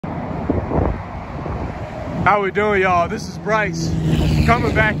How we doing, y'all? This is Bryce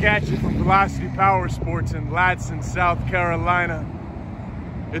coming back at you from Velocity Powersports in Ladson, South Carolina.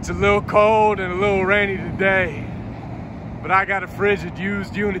 It's a little cold and a little rainy today, but I got a frigid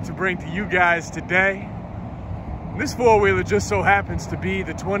used unit to bring to you guys today. And this four-wheeler just so happens to be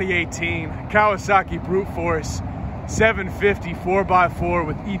the 2018 Kawasaki Brute Force 750 4x4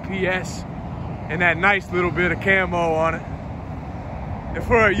 with EPS and that nice little bit of camo on it. And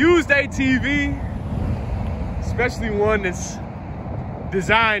for a used ATV, especially one that's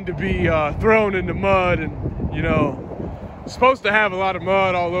designed to be thrown in the mud, and you know, supposed to have a lot of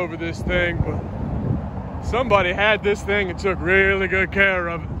mud all over this thing, but somebody had this thing and took really good care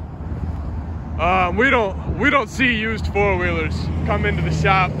of it. We don't see used four-wheelers come into the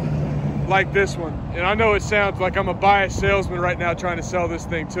shop like this one. And I know it sounds like I'm a biased salesman right now trying to sell this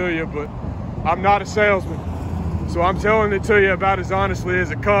thing to you, but I'm not a salesman. So I'm telling it to you about as honestly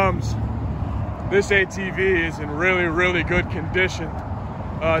as it comes. This ATV is in really, really good condition.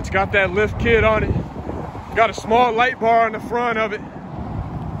 It's got that lift kit on it. Got a small light bar on the front of it.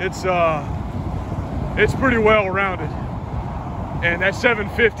 It's pretty well rounded. And that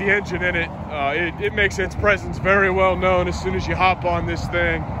 750 engine in it, it makes its presence very well known as soon as you hop on this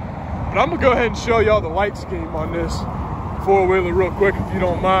thing. But I'm gonna go ahead and show y'all the light scheme on this four-wheeler real quick if you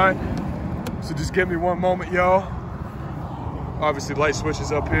don't mind. So just give me one moment, y'all. Obviously light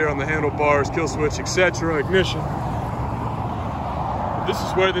switches up here on the handlebars, kill switch, etc., ignition. This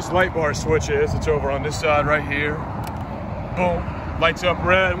is where this light bar switch is. It's over on this side right here. Boom, lights up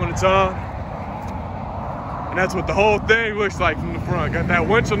red when it's on. And that's what the whole thing looks like from the front. Got that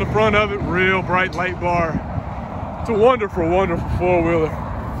winch on the front of it, real bright light bar. It's a wonderful, wonderful four-wheeler.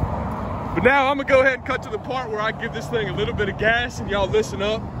 But now I'm gonna go ahead and cut to the part where I give this thing a little bit of gas and y'all listen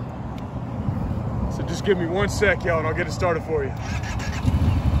up. So just give me one sec, y'all, and I'll get it started for you.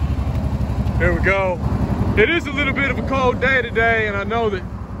 There we go. It is a little bit of a cold day today, and I know that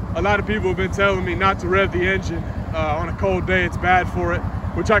a lot of people have been telling me not to rev the engine. On a cold day, it's bad for it,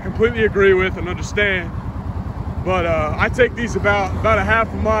 which I completely agree with and understand. But I take these about a half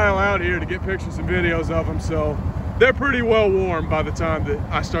a mile out here to get pictures and videos of them, so they're pretty well warm by the time that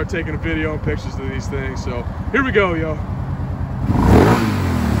I start taking a video and pictures of these things. So here we go, y'all.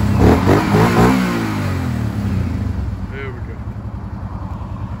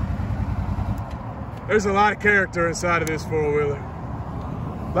 There's a lot of character inside of this four-wheeler.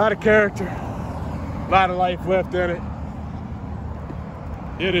 A lot of character, a lot of life left in it.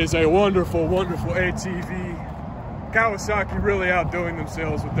 It is a wonderful, wonderful ATV. Kawasaki really outdoing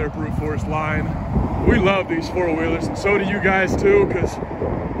themselves with their Brute Force line. We love these four-wheelers, and so do you guys too, because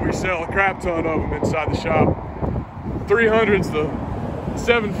we sell a crap ton of them inside the shop. 300s, the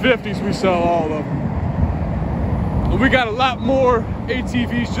 750s, we sell all of them. And we got a lot more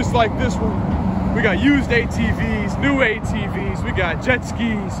ATVs just like this one. We got used ATVs, new ATVs, we got jet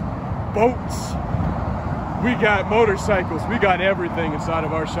skis, boats, we got motorcycles, we got everything inside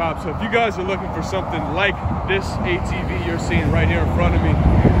of our shop. So if you guys are looking for something like this ATV you're seeing right here in front of me,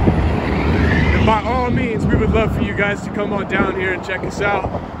 then by all means, we would love for you guys to come on down here and check us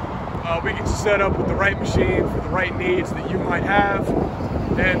out. We get you set up with the right machine for the right needs that you might have,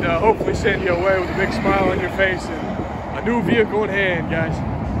 and hopefully send you away with a big smile on your face and a new vehicle in hand, guys.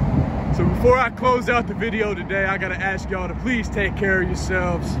 So before I close out the video today, I gotta ask y'all to please take care of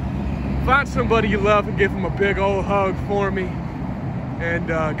yourselves. Find somebody you love and give them a big old hug for me. And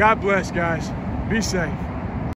God bless, guys. Be safe.